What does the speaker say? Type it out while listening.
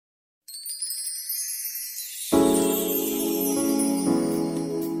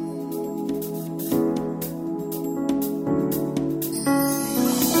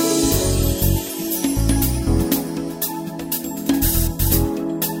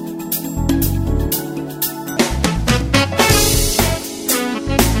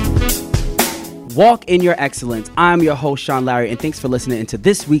Walk in Your Excellence. I'm your host, Sean Larry, and thanks for listening to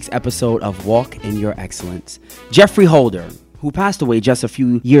this week's episode of Walk in Your Excellence. Jeffrey Holder, who passed away just a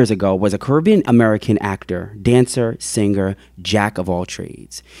few years ago, was a Caribbean-American actor, dancer, singer, jack of all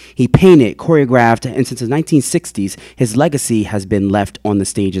trades. He painted, choreographed, and since the 1960s, his legacy has been left on the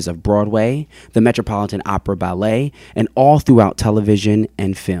stages of Broadway, the Metropolitan Opera Ballet, and all throughout television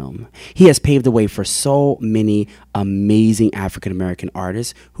and film. He has paved the way for so many amazing African-American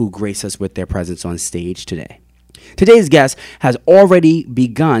artists who grace us with their presence on stage today. Today's guest has already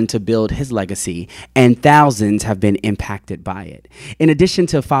begun to build his legacy, and thousands have been impacted by it. In addition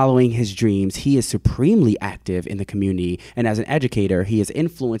to following his dreams, he is supremely active in the community, and as an educator, he is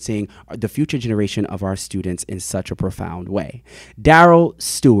influencing the future generation of our students in such a profound way. Darryl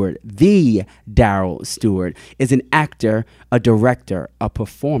Stewart, the Darryl Stewart, is an actor, a director, a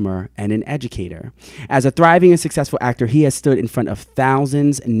performer, and an educator. As a thriving and successful actor, he has stood in front of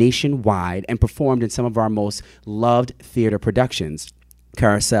thousands nationwide and performed in some of our most loved theater productions: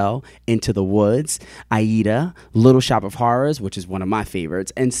 Carousel, Into the Woods, Aida, Little Shop of Horrors, which is one of my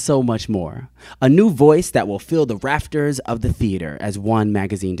favorites, and so much more. A new voice that will fill the rafters of the theater, as one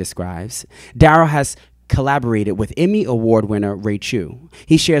magazine describes. Darryl has collaborated with Emmy Award winner Ray Chu.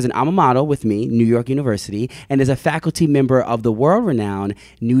 He shares an alma mater with me, New York University, and is a faculty member of the world-renowned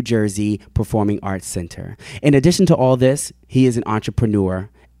New Jersey Performing Arts Center. In addition to all this, he is an entrepreneur,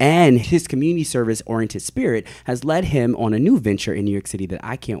 and his community service-oriented spirit has led him on a new venture in New York City that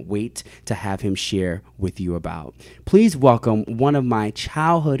I can't wait to have him share with you about. Please welcome one of my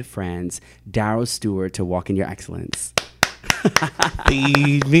childhood friends, Darryl Stewart, to Walk in Your Excellence.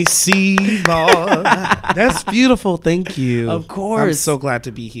 Feed me, Seymour. That's beautiful. Thank you. Of course. I'm so glad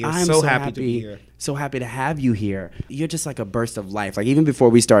to be here. I'm so happy to be here. So happy to have you here. You're just like a burst of life. Like even before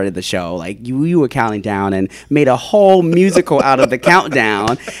we started the show, like you were counting down and made a whole musical out of the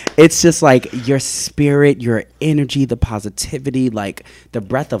countdown. It's just like your spirit, your energy, the positivity, like the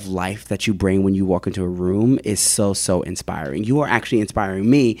breath of life that you bring when you walk into a room is so, so inspiring. You are actually inspiring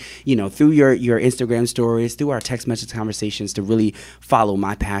me, through your Instagram stories, through our text message conversations to really follow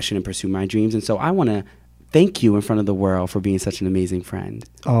my passion and pursue my dreams. And so I want to thank you in front of the world for being such an amazing friend.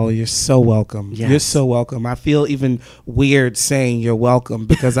 Oh, you're so welcome. Yes. You're so welcome. I feel even weird saying you're welcome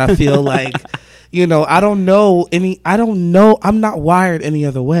because I feel like, I'm not wired any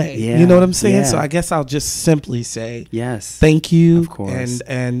other way. Yeah. You know what I'm saying? Yeah. So I guess I'll just simply say, yes, thank you. Of course.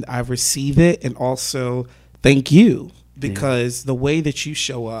 And I receive it. And also thank you because the way that you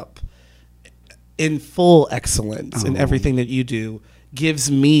show up in full excellence in everything that you do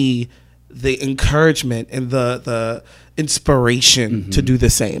gives me the encouragement and the inspiration to do the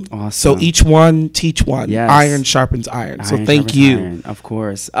same. Awesome. So each one teach one. Yes. Iron sharpens iron. So thank you. Iron, of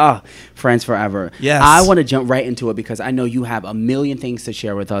course. Friends forever. Yes. I want to jump right into it because I know you have a million things to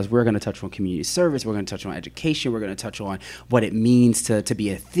share with us. We're going to touch on community service. We're going to touch on education. We're going to touch on what it means to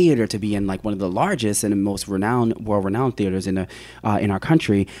be a theater, to be in like one of the largest and the most world-renowned theaters in our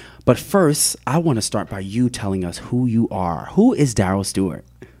country. But first, I want to start by you telling us who you are. Who is Darryl Stewart?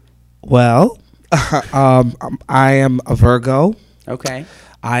 Well, I am a Virgo. Okay.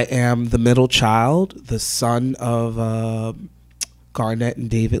 I am the middle child, the son of Garnett and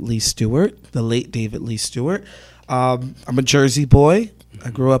David Lee Stewart, the late David Lee Stewart. I'm a Jersey boy. I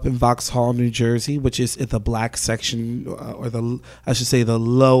grew up in Vauxhall, New Jersey, which is in the black section, or the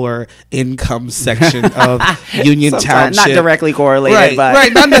lower income section of Union Township. Not directly correlated, right, but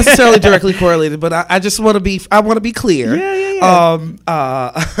right, not necessarily directly correlated, but I just want to be clear.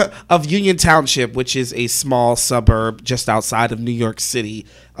 Of Union Township, which is a small suburb just outside of New York City.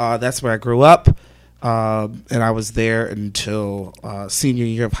 That's where I grew up. And I was there until senior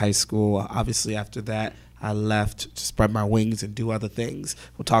year of high school. Obviously, after that, I left to spread my wings and do other things.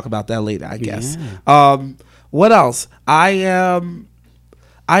 We'll talk about that later, I guess. Yeah. What else? I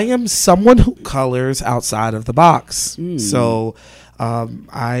am someone who colors outside of the box. So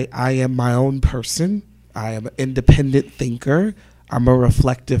I am my own person. I am an independent thinker. I'm a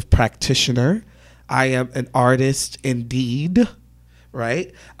reflective practitioner. I am an artist indeed,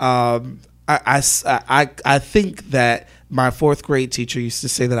 right? I think that my fourth grade teacher used to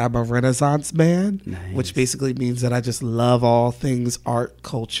say that I'm a Renaissance man, which basically means that I just love all things art,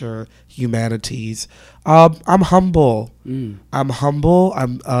 culture, humanities. I'm humble. I'm humble.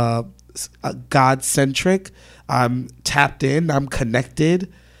 I'm God-centric. I'm tapped in. I'm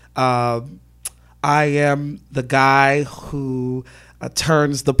connected. I am the guy who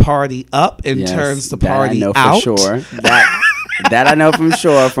turns the party up and turns the party out. I know for sure. That I know for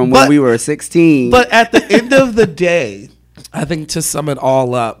sure from when we were 16. But at the end of the day, I think to sum it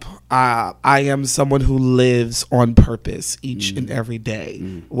all up, I am someone who lives on purpose each and every day,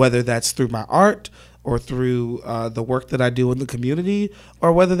 whether that's through my art or through the work that I do in the community,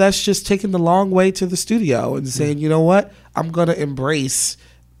 or whether that's just taking the long way to the studio and saying, you know what, I'm going to embrace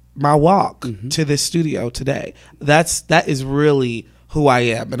my walk to this studio today. That is really who I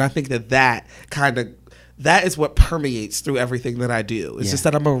am. And I think that is what permeates through everything that I do. It's just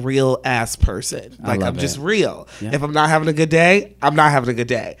that I'm a real ass person. Like, I'm just real. Yeah. If I'm not having a good day, I'm not having a good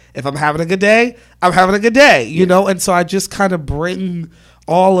day. If I'm having a good day, I'm having a good day, you know? And so I just kind of bring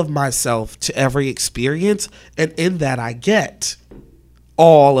all of myself to every experience. And in that, I get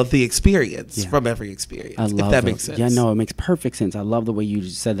all of the experience from every experience. I love if that makes sense. Yeah, no, it makes perfect sense. I love the way you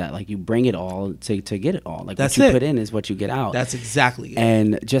just said that. Like, you bring it all to get it all. Like, that's what you put in is what you get out. That's exactly it.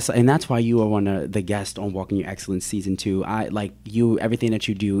 And that's why you are one of the guests on Walk in Your Excellence Season 2. I like you. Everything that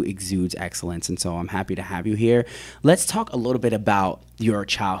you do exudes excellence, and so I'm happy to have you here. Let's talk a little bit about your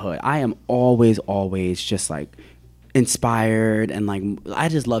childhood. I am always just like inspired, and like I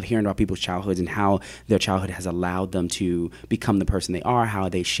just love hearing about people's childhoods and how their childhood has allowed them to become the person they are, how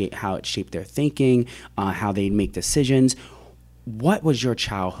it shaped their thinking, how they make decisions. What was your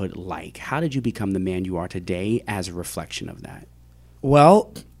childhood like? How did you become the man you are today as a reflection of that?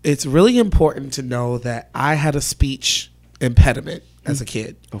 Well, it's really important to know that I had a speech impediment as a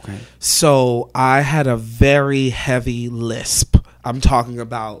kid. Okay. So I had a very heavy lisp. I'm talking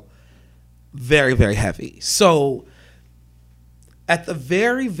about very, very heavy. So at the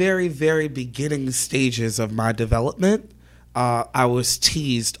very, very, very beginning stages of my development, I was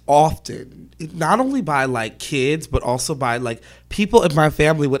teased often, not only by like kids, but also by like people in my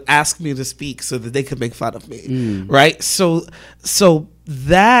family would ask me to speak so that they could make fun of me, right? So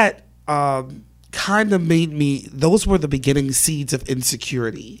that kind of made me. Those were the beginning seeds of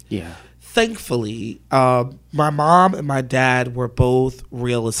insecurity. Yeah. Thankfully, my mom and my dad were both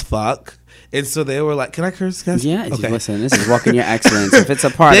real as fuck. And so they were like, can I curse, guys? Yeah, okay. Listen, this is Walk in Your Excellence. If it's a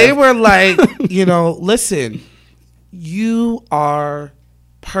part They were like, listen, you are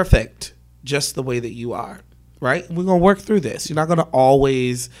perfect just the way that you are, right? We're going to work through this. You're not going to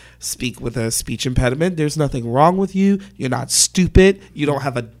always speak with a speech impediment. There's nothing wrong with you. You're not stupid. You don't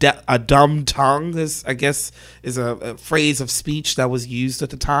have a dumb tongue, I guess is a phrase of speech that was used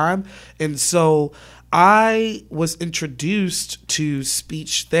at the time. And so I was introduced to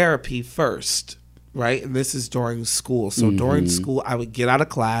speech therapy first, right? And this is during school. So during school, I would get out of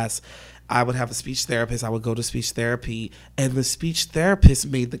class. I would have a speech therapist. I would go to speech therapy. And the speech therapist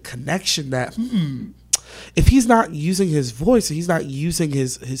made the connection that, if he's not using his voice, he's not using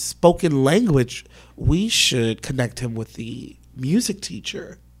his spoken language, we should connect him with the music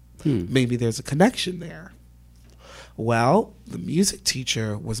teacher. Maybe there's a connection there. Well, the music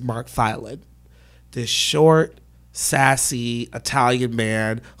teacher was Mark Filan. This short, sassy Italian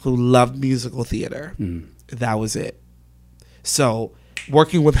man who loved musical theater. That was it. So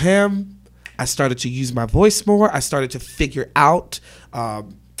working with him, I started to use my voice more. I started to figure out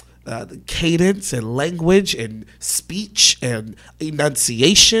the cadence and language and speech and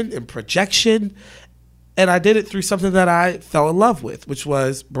enunciation and projection. And I did it through something that I fell in love with, which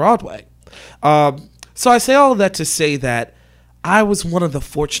was Broadway. So I say all of that to say that I was one of the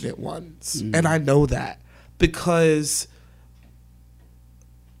fortunate ones, and I know that because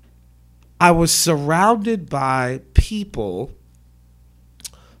I was surrounded by people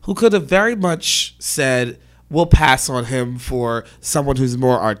who could have very much said, we'll pass on him for someone who's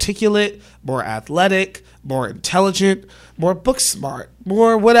more articulate, more athletic, more intelligent, more book smart,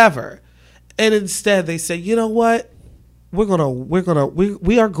 more whatever. And instead they say, you know what? We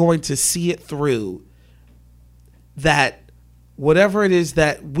are going to see it through, that whatever it is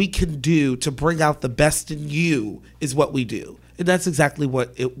that we can do to bring out the best in you is what we do. And that's exactly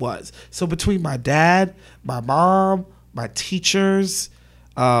what it was. So between my dad, my mom, my teachers,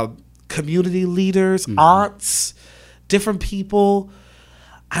 community leaders, aunts, different people,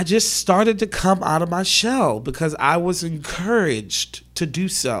 I just started to come out of my shell because I was encouraged to do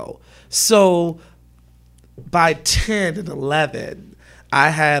so. So by 10 and 11, I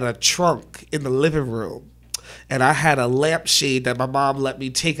had a trunk in the living room. And I had a lampshade that my mom let me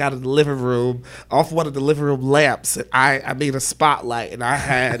take out of the living room, off one of the living room lamps. And I made a spotlight, and I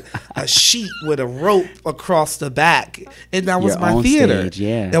had a sheet with a rope across the back. And that was my theater. Stage,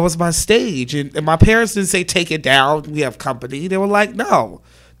 yeah. That was my stage. And my parents didn't say, take it down, we have company. They were like, no.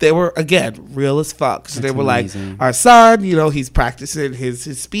 They were, again, real as fuck. So they were amazing. Like, our son, he's practicing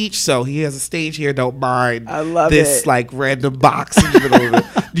his speech, so he has a stage here. Don't mind this like random box in the middle of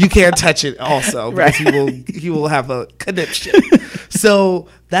it. You can't touch it also, because he will have a conniption. So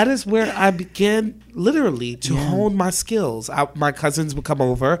that is where I began literally to hone my skills. My cousins would come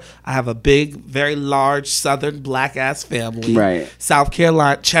over. I have a big, very large Southern black ass family. Right. South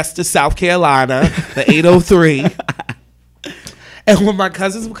Carolina, Chester, South Carolina, the 803. And when my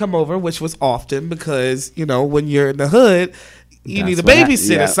cousins would come over, which was often because, you know, when you're in the hood, you need a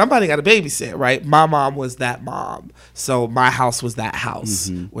babysitter. Somebody got to babysit, right? My mom was that mom. So my house was that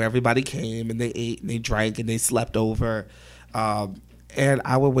house where everybody came and they ate and they drank and they slept over. And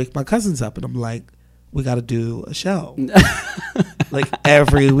I would wake my cousins up and I'm like, we got to do a show. Like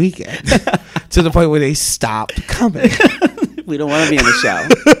every weekend. To the point where they stopped coming. We don't want to be in the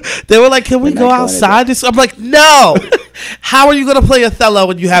show. They were like, can we go outside? I'm like, no. How are you going to play Othello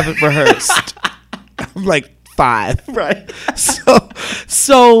when you haven't rehearsed? I'm like, 5. Right.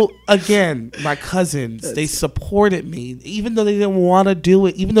 So again, my cousins, they supported me. Even though they didn't want to do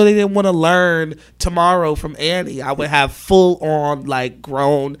it, even though they didn't want to learn Tomorrow from Annie, I would have full on like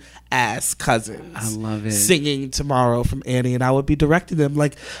grown ass cousins. I love it. Singing Tomorrow from Annie, and I would be directing them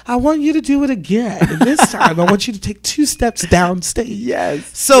like, I want you to do it again. And this time I want you to take 2 steps downstage.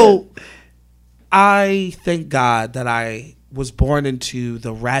 Yes. So I thank God that I was born into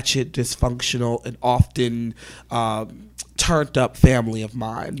the ratchet, dysfunctional, and often turned up family of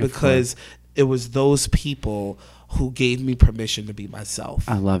mine, because it was those people who gave me permission to be myself.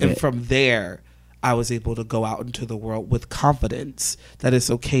 I love it. And from there, I was able to go out into the world with confidence that it's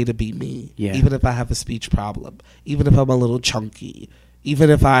okay to be me, even if I have a speech problem, even if I'm a little chunky, even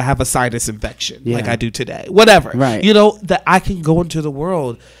if I have a sinus infection like I do today, whatever. Right. You know, that I can go into the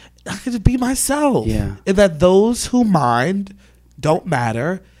world, I can be myself. Yeah. And that those who mind don't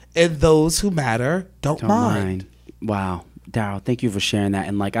matter, and those who matter don't mind. Wow. Daryl, thank you for sharing that.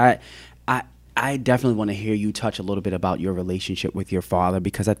 And like I definitely want to hear you touch a little bit about your relationship with your father,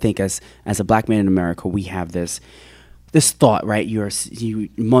 because I think as a black man in America, we have this thought, right?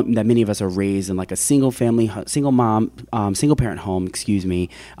 That many of us are raised in like a single parent home,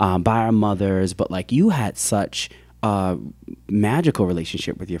 by our mothers, but like you had such a magical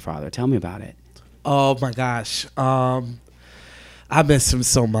relationship with your father. Tell me about it. Oh my gosh. I miss him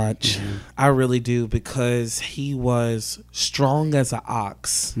so much. Mm-hmm. I really do, because he was strong as an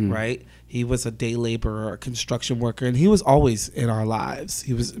ox, right? He was a day laborer, a construction worker, and he was always in our lives.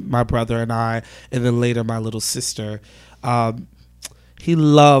 He was my brother and I, and then later my little sister. He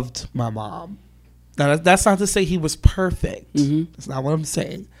loved my mom. Now, that's not to say he was perfect. Mm-hmm. That's not what I'm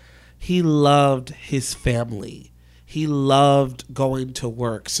saying. He loved his family. He loved going to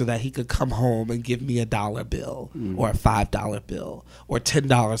work so that he could come home and give me $1 bill or a $5 bill or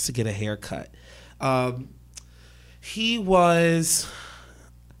 $10 to get a haircut. He was...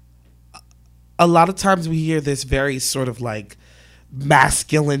 A lot of times we hear this very sort of like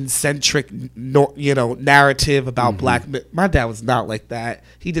masculine-centric, narrative about black men. My dad was not like that.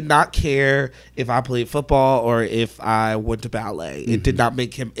 He did not care if I played football or if I went to ballet. It did not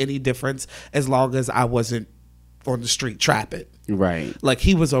make him any difference as long as I wasn't on the street trapping. Right. Like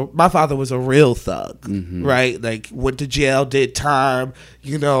my father was a real thug, right? Like went to jail, did time,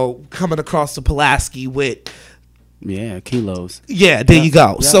 coming across the Pulaski with... Yeah, kilos. Yeah, there you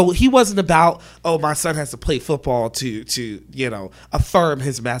go. Yeah. So he wasn't about, my son has to play football to affirm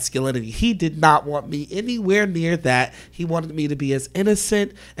his masculinity. He did not want me anywhere near that. He wanted me to be as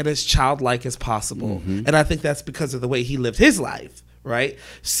innocent and as childlike as possible. Mm-hmm. And I think that's because of the way he lived his life, right?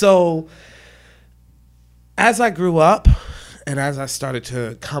 So as I grew up and as I started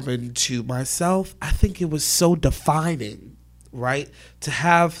to come into myself, I think it was so defining, right, to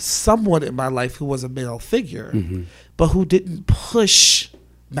have someone in my life who was a male figure, but who didn't push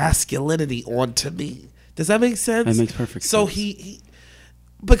masculinity onto me. Does that make sense? That makes perfect sense. So he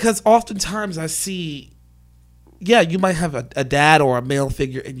because oftentimes I see, you might have a dad or a male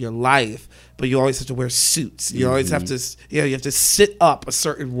figure in your life, but you always have to wear suits. You always have to, you have to sit up a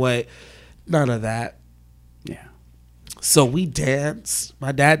certain way. None of that. Yeah. So we danced.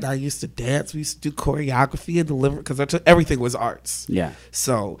 My dad and I used to dance. We used to do choreography and deliver, because everything was arts. Yeah.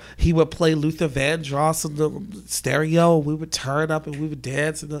 So he would play Luther Vandross on the stereo. We would turn up and we would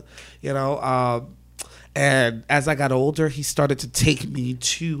dance. And and as I got older, he started to take me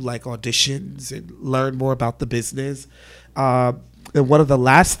to like auditions and learn more about the business. And one of the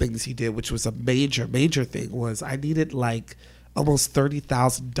last things he did, which was a major, major thing, was I needed like almost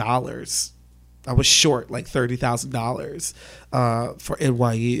 $30,000. I was short like $30,000 for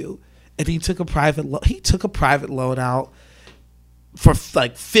NYU, and he took a private loan out for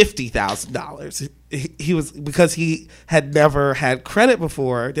like $50,000. He was, because he had never had credit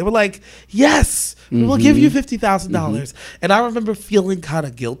before. They were like, yes, we'll give you $50,000. And I remember feeling kind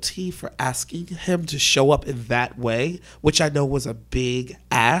of guilty for asking him to show up in that way, which I know was a big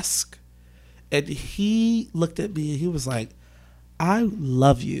ask. And he looked at me and he was like, I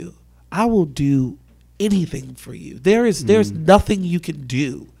love you. I will do anything for you. There's nothing you can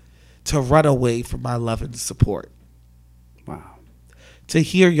do to run away from my love and support. Wow. To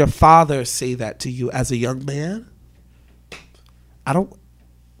hear your father say that to you as a young man,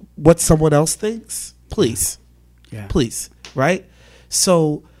 what someone else thinks, please. Yeah. Please, right?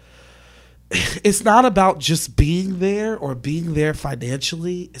 So it's not about just being there or being there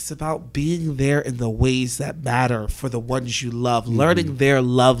financially. It's about being there in the ways that matter for the ones you love, learning their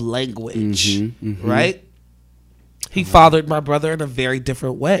love language, right? He fathered my brother in a very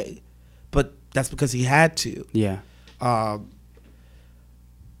different way, but that's because he had to. Yeah.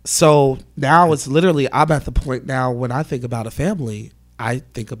 So now it's literally, I'm at the point now when I think about a family, I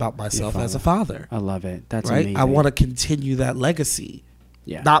think about myself as a father. I love it. That's right. amazing. I want to continue that legacy.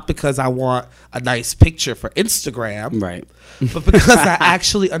 Yeah. Not because I want a nice picture for Instagram, Right. but because I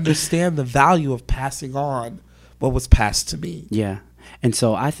actually understand the value of passing on what was passed to me. Yeah. And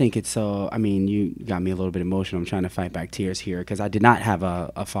so I think it's so, I mean, you got me a little bit emotional. I'm trying to fight back tears here because I did not have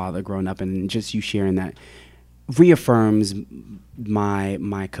a father growing up, and just you sharing that reaffirms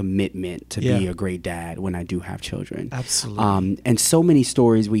my commitment to be a great dad when I do have children. Absolutely. And so many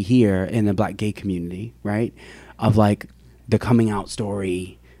stories we hear in the Black gay community, right, of like the coming out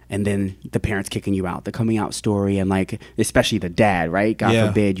story and then the parents kicking you out, the coming out story, and like especially the dad, right? God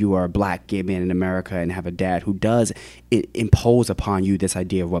forbid you are a Black gay man in America and have a dad who does impose upon you this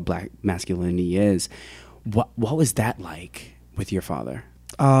idea of what Black masculinity is. What was that like with your father?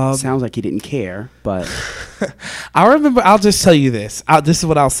 Sounds like he didn't care, but I remember. I'll just tell you this. This is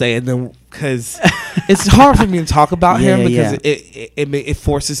what I'll say, and then because it's hard for me to talk about him because it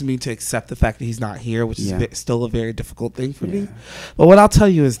forces me to accept the fact that he's not here, which is still a very difficult thing for me. But what I'll tell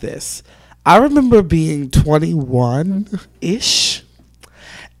you is this: I remember being 21-ish,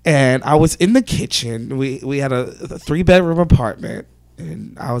 and I was in the kitchen. We had a 3-bedroom apartment.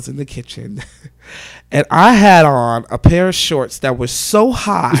 And I was in the kitchen, and I had on a pair of shorts that were so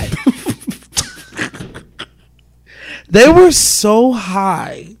high. They were so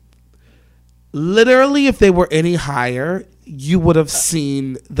high. Literally, if they were any higher, you would have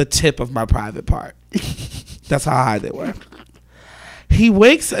seen the tip of my private part. That's how high they were. He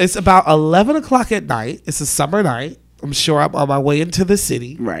wakes, it's about 11 o'clock at night. It's a summer night. I'm sure I'm on my way into the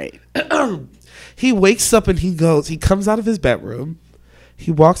city. right. He wakes up and he comes out of his bedroom. He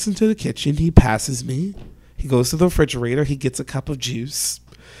walks into the kitchen. He passes me. He goes to the refrigerator. He gets a cup of juice.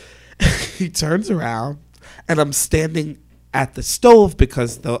 He turns around, and I'm standing at the stove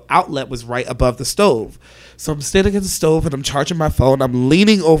because the outlet was right above the stove. So I'm standing at the stove, and I'm charging my phone. I'm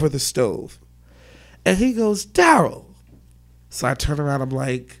leaning over the stove. And he goes, Daryl. So I turn around. I'm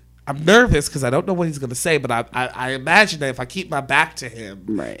like, I'm nervous because I don't know what he's going to say, but I imagine that if I keep my back to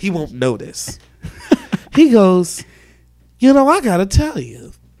him, he won't notice. He goes, you know, I gotta tell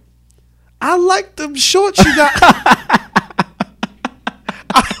you, I like them shorts you got.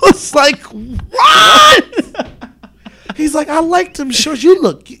 I was like, what? He's like, I like them shorts. You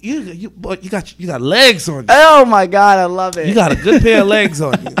look, you got legs on you. Oh my God, I love it. You got a good pair of legs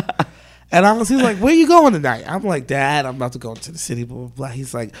on you. And he's like, where you going tonight? I'm like, Dad, I'm about to go into the city, blah, blah, blah.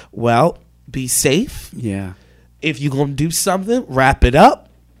 He's like, well, be safe. Yeah. If you're gonna do something, wrap it up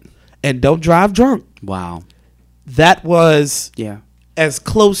and don't drive drunk. Wow. That was as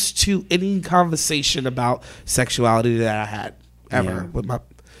close to any conversation about sexuality that I had ever with my.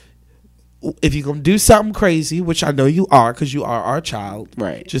 If you're gonna do something crazy, which I know you are, because you are our child,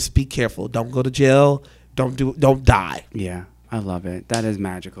 right? Just be careful. Don't go to jail. Don't die. Yeah, I love it. That is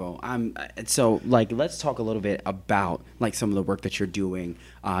magical. So like, let's talk a little bit about like some of the work that you're doing,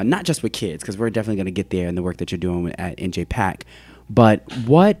 not just with kids, because we're definitely gonna get there in the work that you're doing at NJPAC, but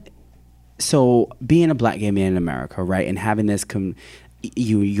what. So being a Black gay man in America, right, and having this,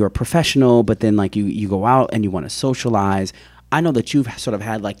 you're a professional, but then like you go out and you want to socialize. I know that you've sort of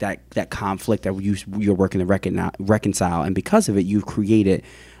had like that conflict that you're working to reconcile, and because of it, you've created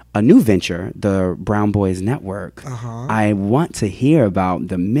a new venture, the Brown Boys Network. I want to hear about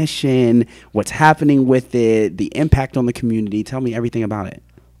the mission, what's happening with it, the impact on the community. Tell me everything about it.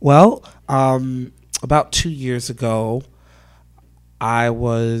 Well, about 2 years ago, I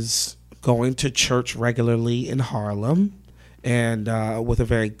was going to church regularly in Harlem, and with a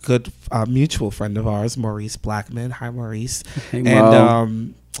very good mutual friend of ours, Maurice Blackman. Hi, Maurice. Hey,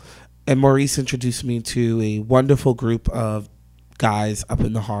 and Maurice introduced me to a wonderful group of guys up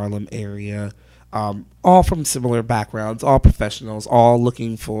in the Harlem area, all from similar backgrounds, all professionals, all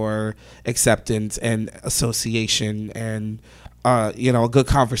looking for acceptance and association and, a good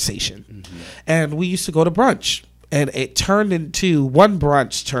conversation. Mm-hmm. And we used to go to brunch. And one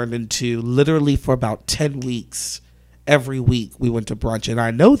brunch turned into literally for about 10 weeks. Every week we went to brunch. And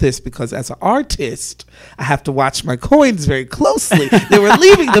I know this because as an artist, I have to watch my coins very closely. They were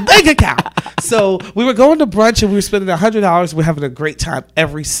leaving the bank account. So we were going to brunch and we were spending $100. We're having a great time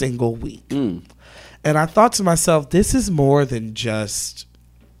every single week. Mm. And I thought to myself, this is more than just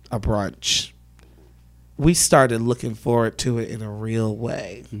a brunch. We started looking forward to it in a real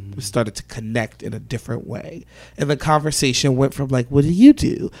way. Mm-hmm. We started to connect in a different way. And the conversation went from like, what do you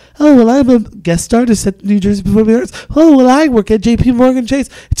do? Oh, well, I'm a guest artist at New Jersey Performing Arts. Oh, well, I work at JP Morgan Chase.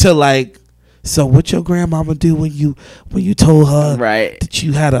 To like, so what your grandmama do when you told her that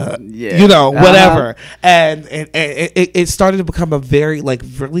you had whatever. And it started to become a very like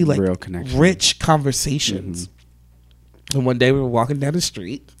really like real connection, rich conversations. Mm-hmm. And one day we were walking down the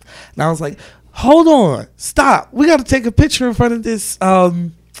street and I was like, hold on, stop. We got to take a picture in front of this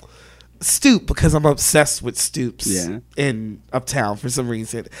stoop because I'm obsessed with stoops in Uptown for some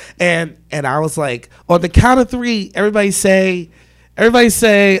reason. And I was like, on the count of 3, everybody say,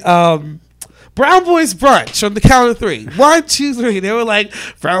 Brown Boys Brunch on the count of 3. 1, 2, 3. They were like,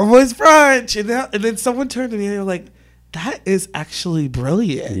 Brown Boys Brunch. And then someone turned to me and they were like, that is actually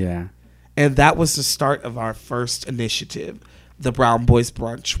brilliant. Yeah. And that was the start of our first initiative, the Brown Boys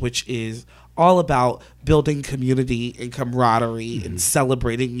Brunch, which is all about building community and camaraderie and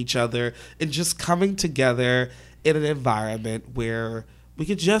celebrating each other and just coming together in an environment where we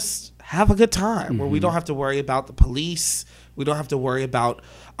could just have a good time, where we don't have to worry about the police. We don't have to worry about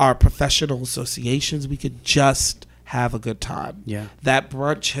our professional associations. We could just have a good time. Yeah. That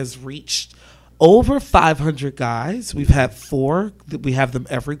brunch has reached over 500 guys. We've had 4. We have them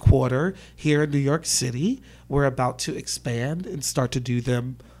every quarter here in New York City. We're about to expand and start to do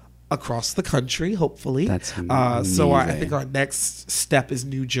them across the country, hopefully. That's amazing. So I think our next step is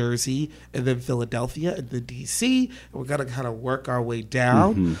New Jersey and then Philadelphia and then DC. And we're going to kind of work our way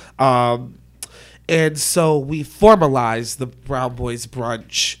down. And so we formalized the Brown Boys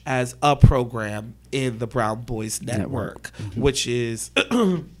Brunch as a program in the Brown Boys Network. Which is,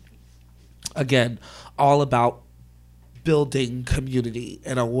 again, all about building community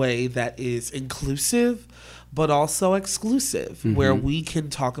in a way that is inclusive, but also exclusive, where we can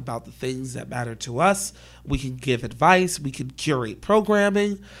talk about the things that matter to us. We can give advice. We can curate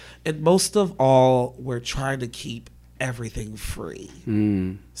programming. And most of all, we're trying to keep everything free.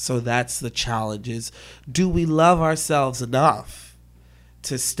 So that's the challenge is, do we love ourselves enough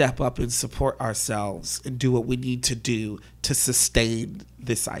to step up and support ourselves and do what we need to do to sustain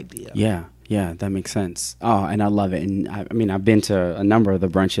this idea? Yeah, that makes sense. Oh, and I love it. And I mean, I've been to a number of the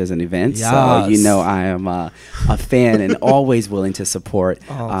brunches and events, so I am a fan and always willing to support.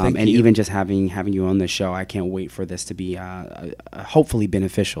 And even just having you on the show, I can't wait for this to be hopefully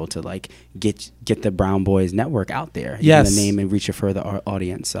beneficial to like get the Brown Boys Network out there, the name, and reach a further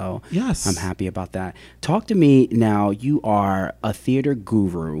audience. So I'm happy about that. Talk to me now. You are a theater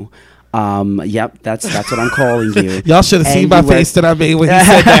guru. Yep, that's what I'm calling you. Y'all should have seen my face that I made when he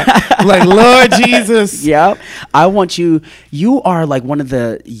said that. Like, Lord Jesus. Yep. I want you are like one of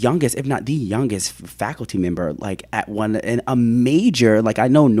the youngest, if not the youngest faculty member, like at a major, like I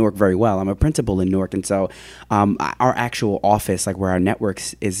know Newark very well. I'm a principal in Newark. And so, our actual office, like where our network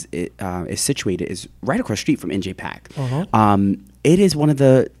is situated, is right across the street from NJPAC. It is one of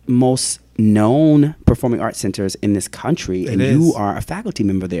the most known performing arts centers in this country, and you are a faculty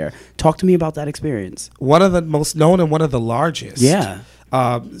member there. Talk to me about that experience. One of the most known and one of the largest. Yeah.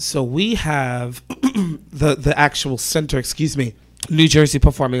 So we have the actual center, New Jersey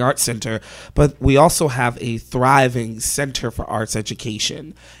Performing Arts Center, but we also have a thriving Center for Arts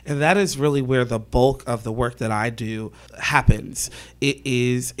Education. And that is really where the bulk of the work that I do happens. It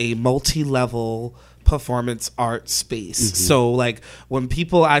is a multi-level performance art space. So like when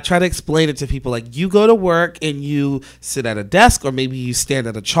I try to explain it to people, like you go to work and you sit at a desk or maybe you stand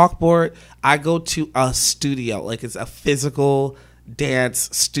at a chalkboard. I go to a studio, like it's a physical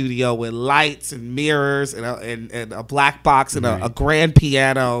dance studio with lights and mirrors and a black box and a grand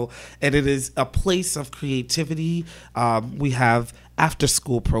piano, and it is a place of creativity. We have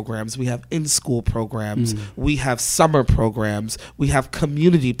after-school programs, we have in-school programs, we have summer programs, we have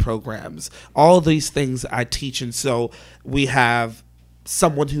community programs. All of these things I teach, and so we have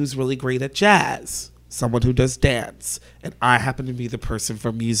someone who's really great at jazz, someone who does dance, and I happen to be the person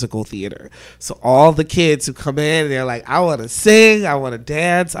for musical theater. So all the kids who come in, they're like, I want to sing, I want to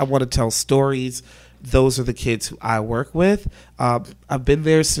dance, I want to tell stories. those are the kids who I work with. I've been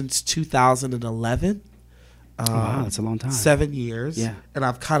there since 2011. Wow, that's a long time. 7 years. Yeah. And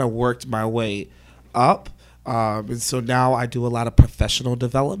I've kind of worked my way up. And so now I do a lot of professional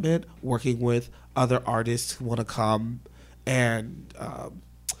development, working with other artists who want to come and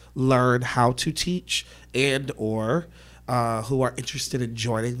learn how to teach and or who are interested in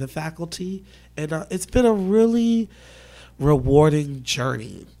joining the faculty. And it's been a really rewarding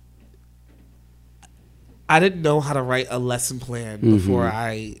journey. I didn't know how to write a lesson plan before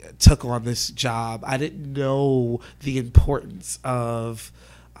I took on this job. I didn't know the importance of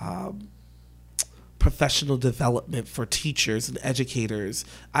professional development for teachers and educators.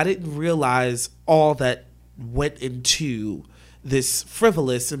 I didn't realize all that went into this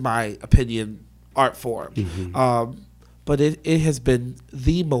frivolous, in my opinion, art form. But it has been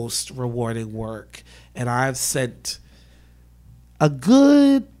the most rewarding work. And I've sent a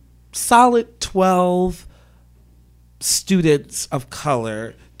good solid 12 students of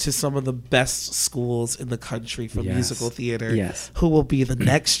color to some of the best schools in the country for musical theater, who will be the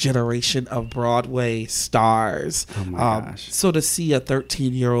next generation of Broadway stars. Oh my gosh. So to see a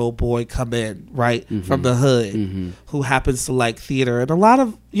 13-year-old boy come in, right, from the hood, who happens to like theater, and a lot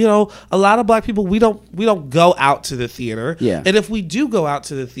of Black people, we don't go out to the theater. Yeah. And if we do go out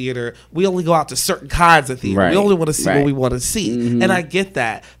to the theater, we only go out to certain kinds of theater. Right. We only want to see Right. what we want to see. And I get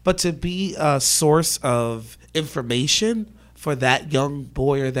that. But to be a source of information for that young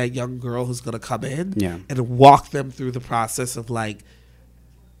boy or that young girl who's going to come in and walk them through the process of like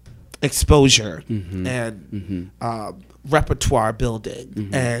exposure and repertoire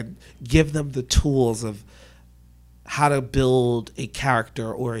building and give them the tools of how to build a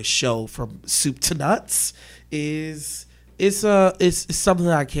character or a show from soup to nuts is something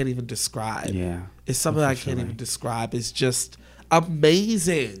that I can't even describe. Yeah. It's something I can't even describe. It's just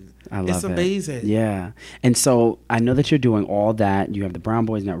amazing. I love it's amazing. It. Yeah. And so I know that you're doing all that. You have the Brown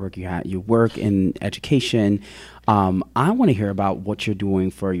Boys Network. You work in education. I want to hear about what you're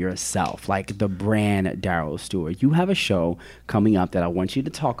doing for yourself, like the brand Daryl Stewart. You have a show coming up that I want you to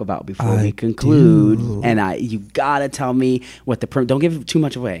talk about before we conclude. Do. And you gotta tell me what don't give too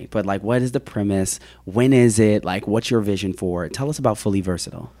much away, but like, what is the premise? When is it? Like, what's your vision for it? Tell us about Fully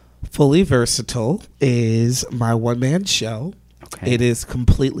Versatile. Fully Versatile is my one-man show. Okay. It is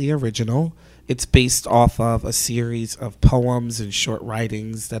completely original. It's based off of a series of poems and short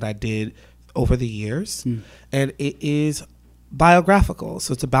writings that I did over the years. And it is biographical.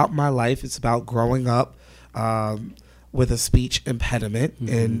 So it's about my life. It's about growing up with a speech impediment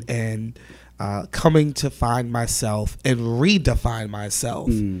and coming to find myself and redefine myself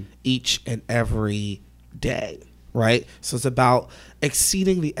each and every day. Right? So it's about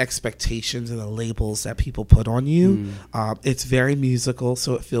exceeding the expectations and the labels that people put on you. It's very musical,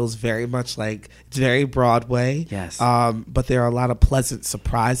 so it feels very much like it's very Broadway. Yes. But there are a lot of pleasant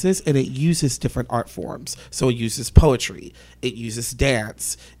surprises, and it uses different art forms. So it uses poetry, it uses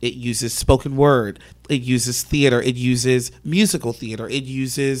dance, it uses spoken word, it uses theater, it uses musical theater, it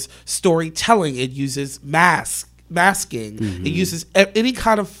uses storytelling, it uses masking. It uses any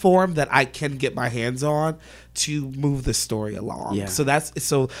kind of form that I can get my hands on to move the story along. Yeah.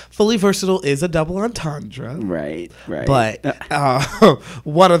 So Fully Versatile is a double entendre. Right. But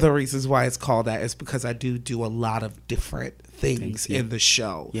one of the reasons why it's called that is because I do a lot of different things in the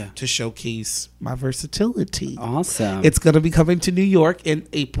show to showcase my versatility. Awesome. It's going to be coming to New York in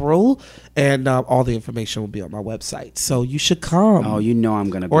April, and all the information will be on my website. So you should come. Oh, I'm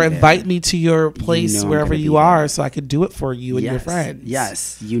going to be or there. invite me to your place wherever you are so I can do it for you and your friends.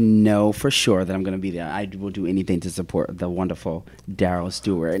 Yes, for sure that I'm going to be there. I will do anything to support the wonderful Daryl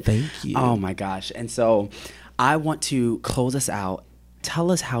Stewart. Thank you. Oh, my gosh. And so I want to close us out.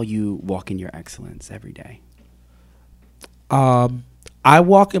 Tell us how you walk in your excellence every day. I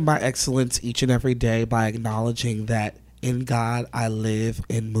walk in my excellence each and every day by acknowledging that in God I live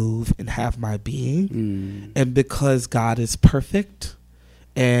and move and have my being. And because God is perfect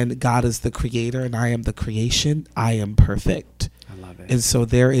and God is the creator and I am the creation, I am perfect. I love it. And so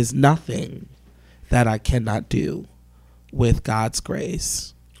there is nothing that I cannot do with God's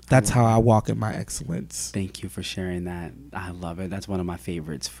grace. That's how I walk in my excellence. Thank you for sharing that. I love it. That's one of my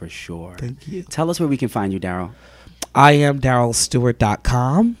favorites for sure. Thank you. Tell us where we can find you, Daryl. I am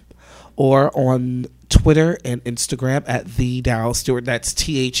DarylStewart.com or on Twitter and Instagram at the Daryl Stewart. That's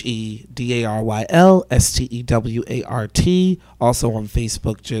TheDarylStewart. Also on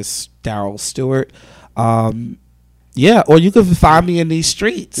Facebook, just Daryl Stewart. Yeah, or you can find me in these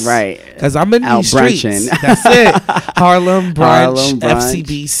streets. Right. Because I'm in Out these brunching. streets. That's it. Harlem Brunch, Harlem Brunch.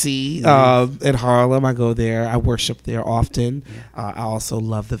 FCBC in Harlem. I go there. I worship there often. I also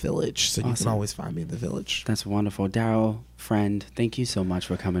love the Village, so you can always find me in the Village. That's wonderful. Daryl, friend, thank you so much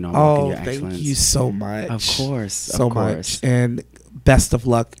for coming on Walk in Your Excellence. Thank you so much. Of course. So much. And best of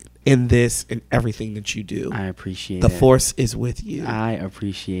luck in this and everything that you do. I appreciate it. The force is with you. I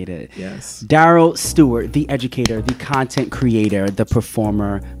appreciate it. Yes. Daryl Stewart, the educator, the content creator, the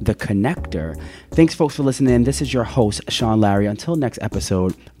performer, the connector. Thanks, folks, for listening. This is your host, Sean Larry. Until next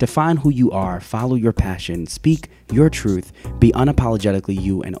episode, define who you are, follow your passion, speak your truth, be unapologetically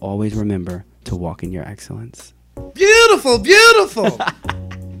you, and always remember to walk in your excellence. Beautiful, beautiful.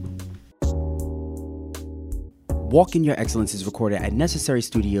 Walk in Your Excellence is recorded at Necessary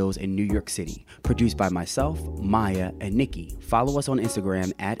Studios in New York City. Produced by myself, Maya, and Nikki. Follow us on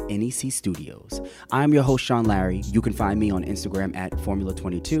Instagram at NEC Studios. I'm your host, Sean Larry. You can find me on Instagram at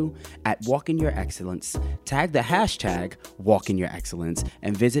Formula22, at Walk in Your Excellence. Tag the hashtag Walk in Your Excellence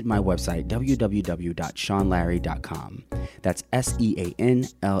and visit my website, www.seanlarry.com. That's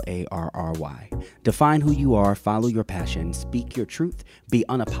SEANLARRY. Define who you are, follow your passion, speak your truth, be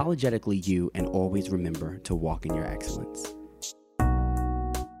unapologetically you, and always remember to walk in your excellence.